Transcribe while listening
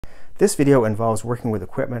This video involves working with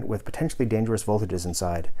equipment with potentially dangerous voltages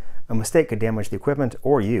inside. A mistake could damage the equipment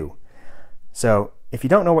or you. So if you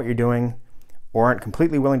don't know what you're doing or aren't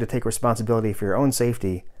completely willing to take responsibility for your own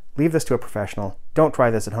safety, leave this to a professional, don't try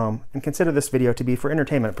this at home, and consider this video to be for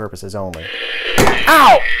entertainment purposes only.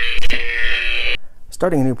 Ow!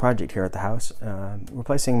 Starting a new project here at the house,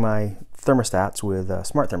 replacing my thermostats with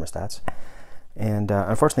smart thermostats. And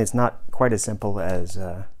unfortunately it's not quite as simple as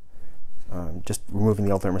just removing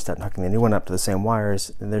the old thermostat and hooking the new one up to the same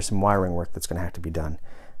wires. There's some wiring work that's going to have to be done.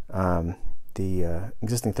 The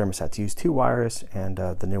existing thermostats use 2 wires, and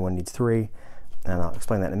the new one needs 3, and I'll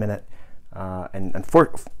explain that in a minute. And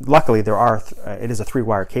luckily it is a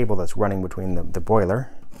 3-wire cable that's running between the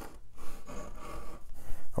boiler,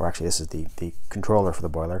 or actually this is the controller for the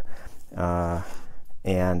boiler,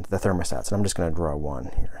 and the thermostats. And I'm just going to draw one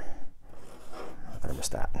here,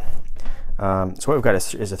 thermostat. So what we've got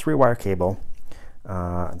is a 3-wire cable.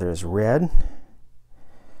 There's red,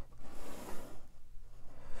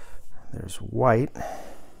 there's white,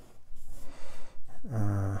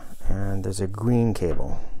 and there's a green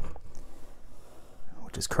cable,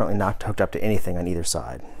 which is currently not hooked up to anything on either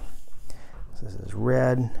side. So this is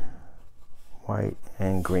red, white,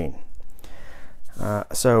 and green.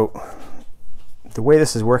 So the way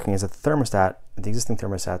this is working is that the existing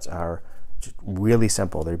thermostats are really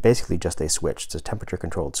simple. They're basically just a switch. It's a temperature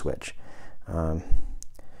controlled switch.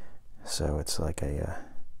 So it's like a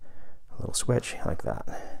little switch like that.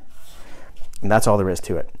 And that's all there is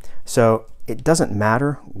to it. So it doesn't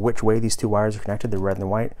matter which way these 2 wires are connected, the red and the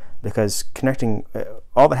white, because connecting,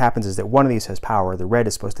 all that happens is that one of these has power. The red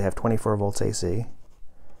is supposed to have 24 volts AC,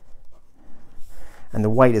 and the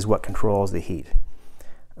white is what controls the heat.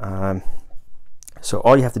 So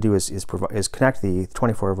all you have to do is connect the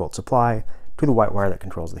 24 volt supply to the white wire that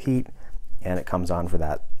controls the heat, and it comes on for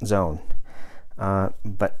that zone.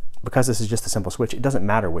 But because this is just a simple switch, it doesn't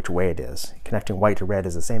matter which way it is. Connecting white to red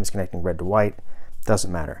is the same as connecting red to white.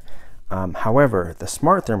 Doesn't matter. However, the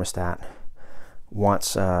smart thermostat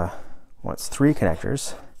wants 3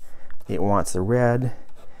 connectors. It wants the red,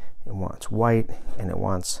 it wants white, and it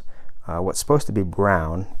wants what's supposed to be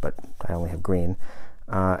brown, but I only have green.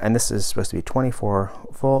 And this is supposed to be 24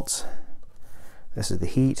 volts. This is the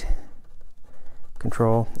heat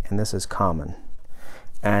control, and this is common.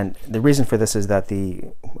 And the reason for this is that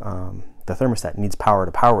the thermostat needs power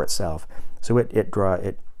to power itself. So it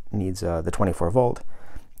needs the 24 volt,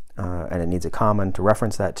 and it needs a common to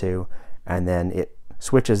reference that to, and then it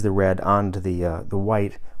switches the red onto the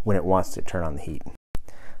white when it wants to turn on the heat.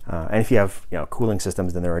 And if you have cooling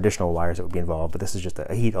systems, then there are additional wires that would be involved, but this is just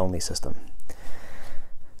a heat-only system.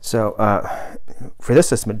 So for this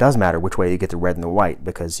system, it does matter which way you get the red and the white,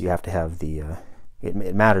 because you have to have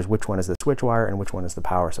it matters which one is the switch wire and which one is the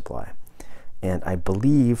power supply. And I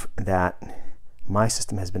believe that my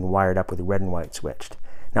system has been wired up with the red and white switched.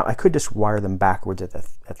 Now I could just wire them backwards at the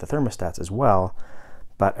thermostats as well,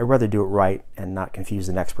 but I'd rather do it right and not confuse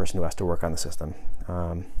the next person who has to work on the system.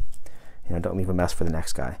 Don't leave a mess for the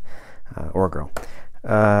next guy or girl.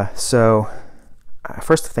 So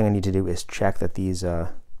first thing I need to do is check that these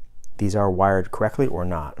are wired correctly or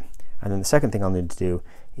not. And then the second thing I'll need to do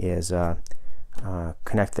is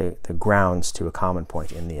connect the grounds to a common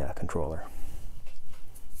point in the controller.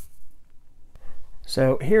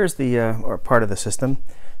 So here's the part of the system.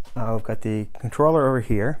 We've got the controller over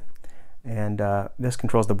here, and this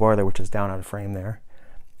controls the boiler, which is down on the frame there.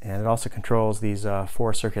 And it also controls these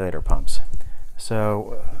 4 circulator pumps.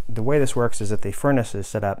 So the way this works is that the furnace is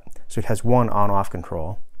set up so it has one on-off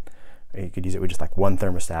control. You could use it with just like one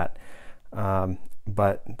thermostat.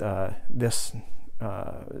 But this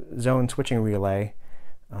zone switching relay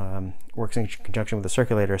works in conjunction with the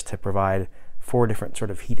circulators to provide 4 different sort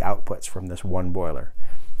of heat outputs from this one boiler.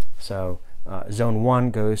 So zone 1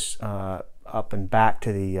 goes up and back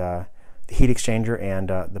to the heat exchanger and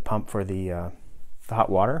the pump for the hot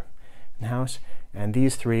water in the house, and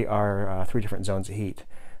these 3 are 3 different zones of heat.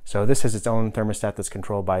 So this has its own thermostat that's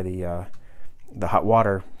controlled by the hot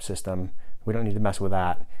water system. We don't need to mess with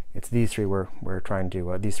that. It's these 3 we're trying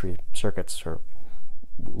to these 3 circuits or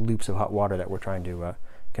loops of hot water that we're trying to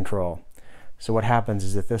control. So what happens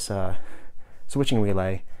is that this switching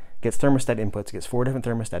relay gets thermostat inputs, gets 4 different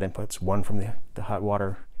thermostat inputs, 1 from the hot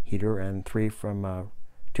water heater, and 3 from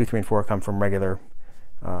 2, 3, and 4 come from regular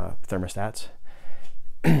thermostats.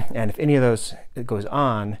 And if any of those goes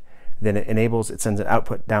on, then it sends an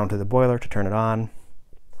output down to the boiler to turn it on,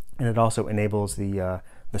 and it also enables the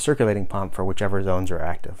circulating pump for whichever zones are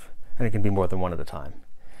active, and it can be more than one at a time.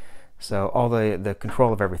 So all the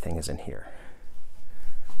control of everything is in here.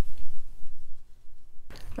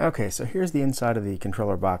 Okay, so here's the inside of the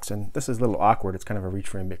controller box, and this is a little awkward. It's kind of a reach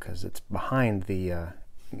for me because it's behind the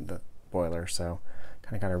boiler, so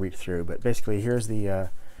kind of got to reach through. But basically, here's the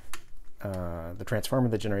transformer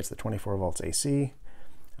that generates the 24 volts AC.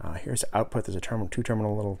 Here's the output. There's a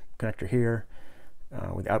two-terminal little connector here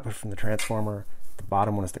with the output from the transformer. The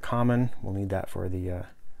bottom one is the common. We'll need that for the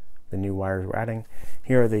new wires we're adding.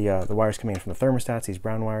 Here are the wires coming in from the thermostats. These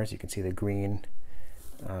brown wires. You can see the green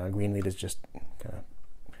lead is just kind of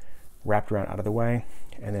wrapped around out of the way.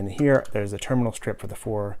 And then here there's a terminal strip for the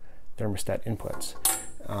 4 thermostat inputs.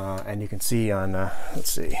 And you can see on, let's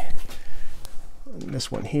see, on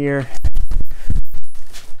this one here,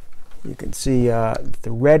 you can see the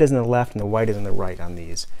red is on the left and the white is on the right on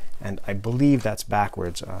these. And I believe that's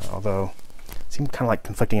backwards, although it seemed kind of like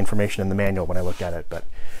conflicting information in the manual when I looked at it. But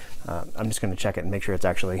I'm just going to check it and make sure it's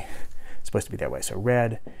actually supposed to be that way. So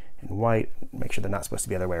red and white, make sure they're not supposed to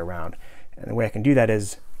be the other way around. And the way I can do that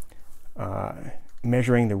is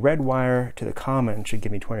measuring the red wire to the common should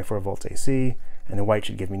give me 24 volts AC, and the white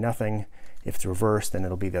should give me nothing. If it's reversed, then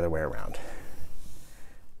it'll be the other way around.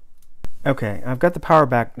 Okay, I've got the power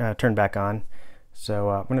turned back on, so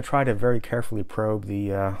I'm going to try to very carefully probe the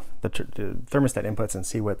thermostat inputs and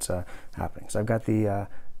see what's happening. So I've got the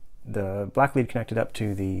black lead connected up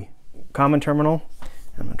to the common terminal.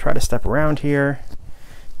 I'm going to try to step around here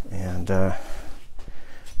and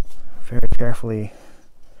very carefully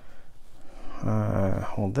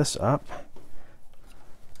hold this up.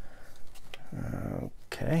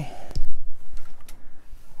 Okay.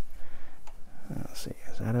 Let's see,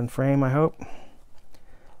 is that in frame, I hope?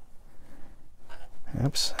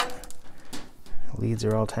 Oops. Leads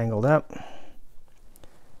are all tangled up.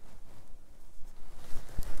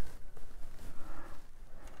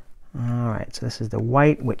 Alright, so this is the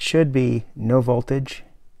white, which should be no voltage.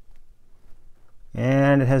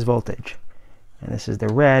 And it has voltage. And this is the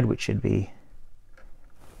red, which should be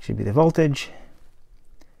the voltage.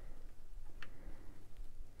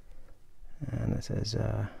 And this is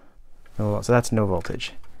no, so that's no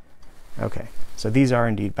voltage. Okay, so these are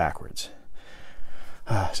indeed backwards.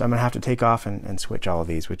 So I'm going to have to take off and switch all of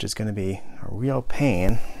these, which is going to be a real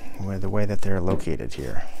pain with the way that they're located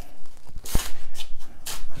here.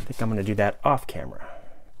 I think I'm going to do that off camera.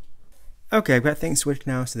 Okay, I've got things switched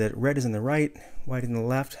now so that red is on the right, white is on the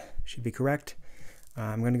left. Should be correct.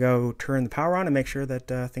 I'm going to go turn the power on and make sure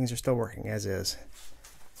that things are still working as is.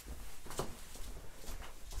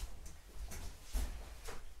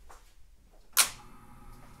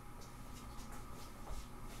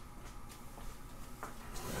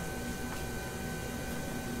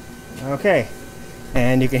 Okay,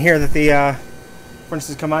 and you can hear that the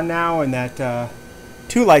furnaces come on now and that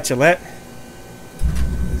 2 lights are lit.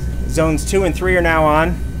 Zones 2 and 3 are now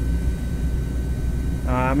on.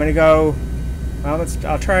 I'm going to go, well,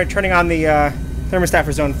 I'll try turning on the thermostat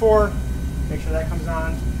for zone 4, make sure that comes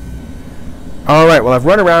on. Alright, well I've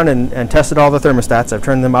run around and tested all the thermostats. I've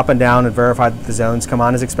turned them up and down and verified that the zones come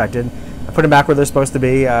on as expected. I put them back where they're supposed to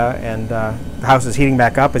be, and the house is heating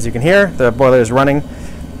back up. As you can hear, the boiler is running.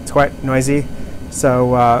 It's quite noisy. So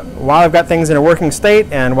while I've got things in a working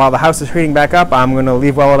state and while the house is heating back up, I'm going to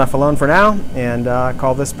leave well enough alone for now and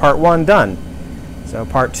call this part 1 done. So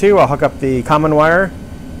part 2, I'll hook up the common wire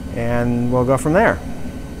and we'll go from there.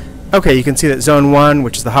 Okay, you can see that zone 1,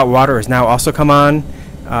 which is the hot water, has now also come on.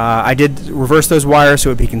 I did reverse those wires so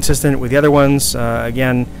it would be consistent with the other ones.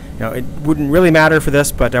 Again, you know, it wouldn't really matter for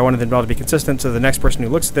this, but I wanted them all to be consistent so the next person who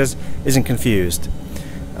looks at this isn't confused.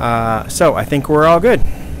 So I think we're all good.